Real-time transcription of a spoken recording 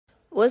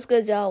What's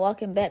good, y'all?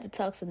 Welcome back to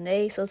Talks with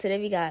Nate. So today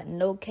we got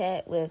No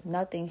Cap with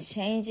Nothing's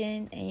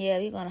Changing. And yeah,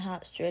 we're going to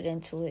hop straight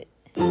into it.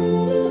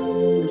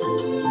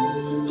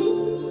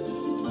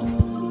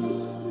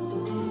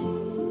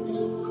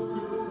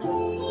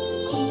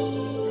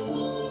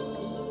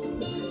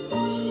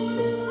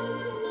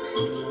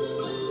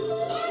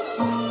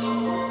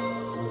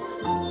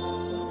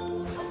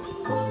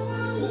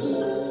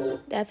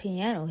 That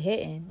piano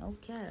hitting. No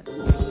cap.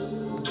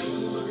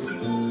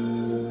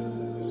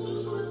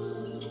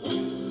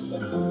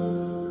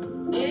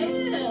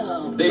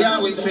 They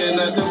always fear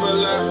nothing but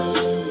love.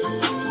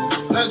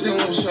 Nothing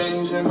will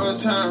change in my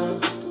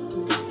time.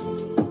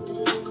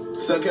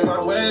 Stuck in my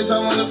ways, I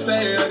wanna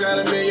say I got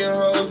a million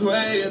hoes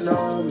waiting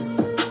on me.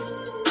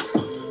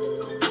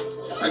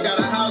 I got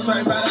a house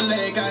right by the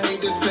lake, I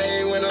hate to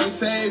say when I'm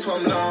safe,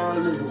 I'm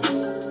lonely.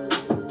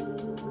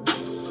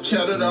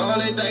 Cheddar, the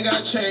only thing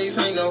I chase,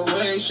 ain't no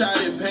way, shot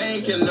it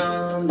pain can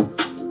numb me.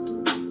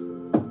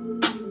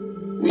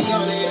 We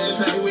on the edge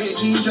like with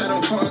G, try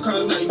them phone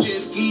calls like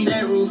jet ski.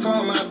 That roof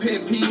on my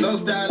pet peeve. No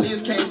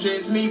stylist can't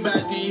dress me by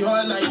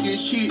Dior like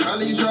it's cheap. All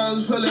these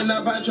roads pulling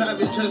up, I drive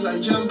it just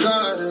like Joe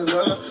Garden.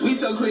 We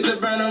so quick to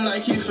burn them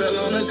like he fell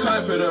on the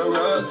carpet.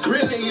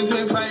 Real niggas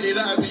invited,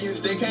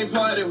 obvious, they can't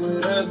party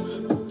with us.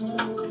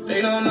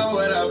 They don't know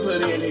what I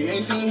put in, they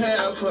ain't seen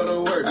half of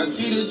the work. I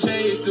see the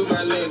J's through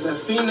my lens, I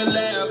seen the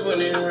laugh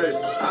when it hurt.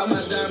 All my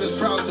diamonds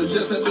frosted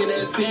just up in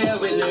that tail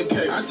with the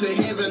curve. I took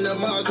heaven to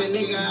Mars and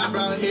nigga, I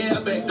brought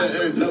hell back to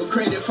earth. No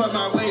credit for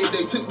my wave,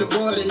 they took the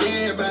board and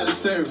everybody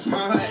served. My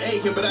heart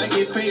aching, but I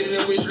get faded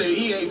and wish that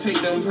he ain't take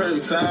them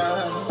perks.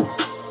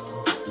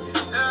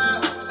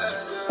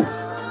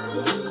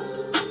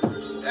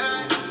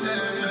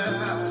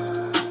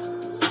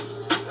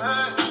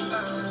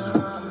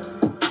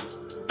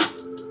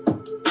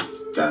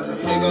 Got a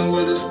handgun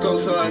with a scope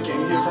so I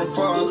can hear from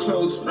far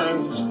close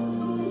range.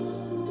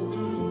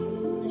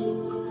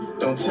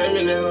 Don't tell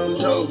me that I'm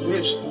dope,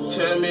 bitch.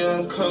 Tell me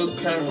I'm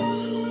cocaine.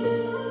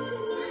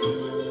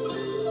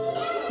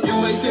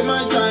 You wasted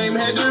my time,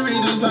 had to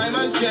redesign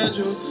my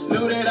schedule.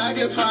 Knew that I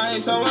could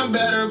find someone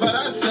better, but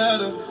I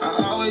settled.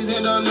 I always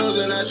end up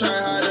losing, I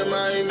try hiding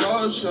my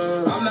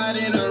emotion. I'm not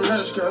in a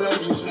rush, girl, I'm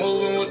just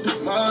moving with the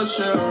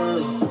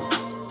motion.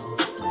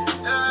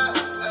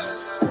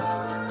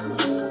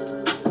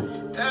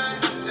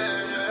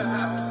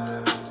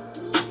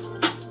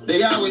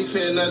 They always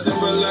fear nothing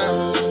but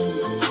love.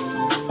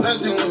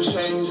 Nothing will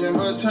change in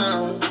my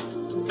time.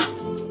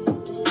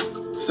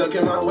 Stuck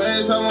in my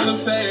ways, I wanna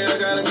say I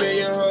got a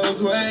million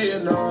hoes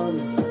waiting on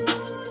me.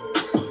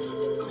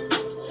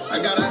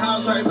 I got a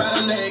house right by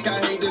the lake, I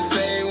hate to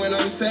say when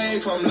I'm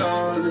safe, I'm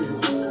lonely.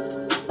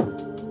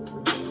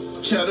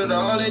 Cheddar, the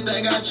only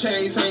thing I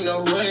chase, ain't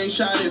no way,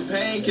 shot it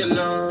pain can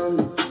numb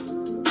me.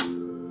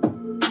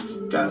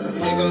 Got a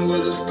handgun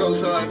with a scope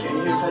so I can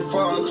hear from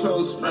far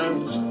close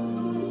range.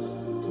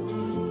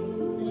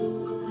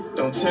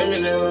 Don't tell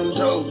me that I'm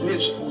dope,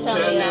 bitch.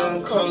 Tell me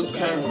I'm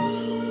cocaine.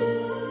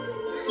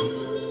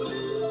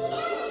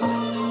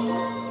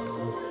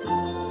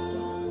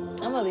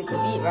 I'm gonna let the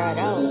beat ride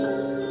out.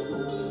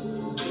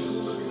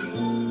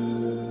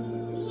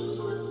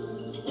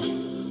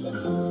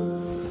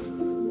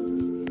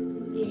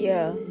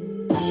 Yeah.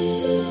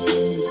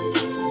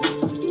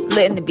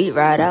 Letting the beat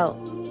ride out.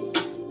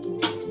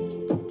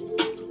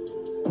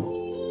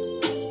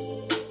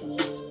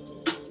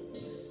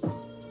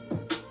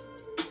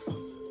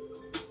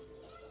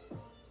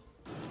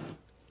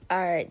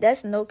 Alright,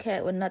 that's No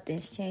Cap with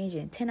Nothing's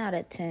Changing. 10 out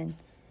of 10.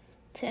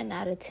 10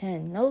 out of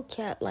 10. No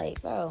Cap,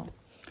 like, bro.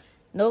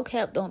 No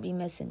Cap don't be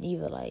missing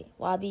either. Like,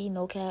 YB,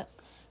 No Cap.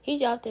 He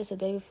dropped this the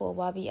day before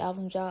YB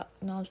album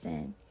dropped. You know what I'm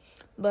saying?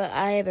 But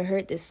I haven't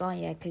heard this song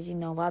yet because, you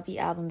know, YB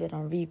album been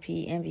on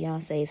repeat and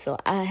Beyonce. So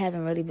I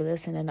haven't really been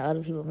listening to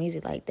other people's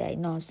music like that. You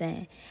know what I'm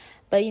saying?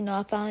 But, you know,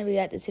 I finally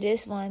reacted to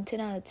this one.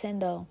 10 out of 10,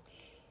 though.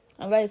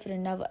 I'm waiting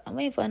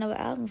for another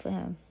album for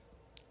him.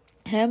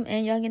 Him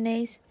and Young and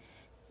Ace.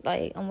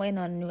 Like, I'm waiting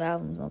on the new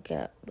albums, No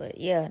Cap. But,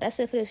 yeah, that's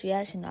it for this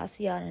reaction. I'll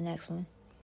see y'all in the next one.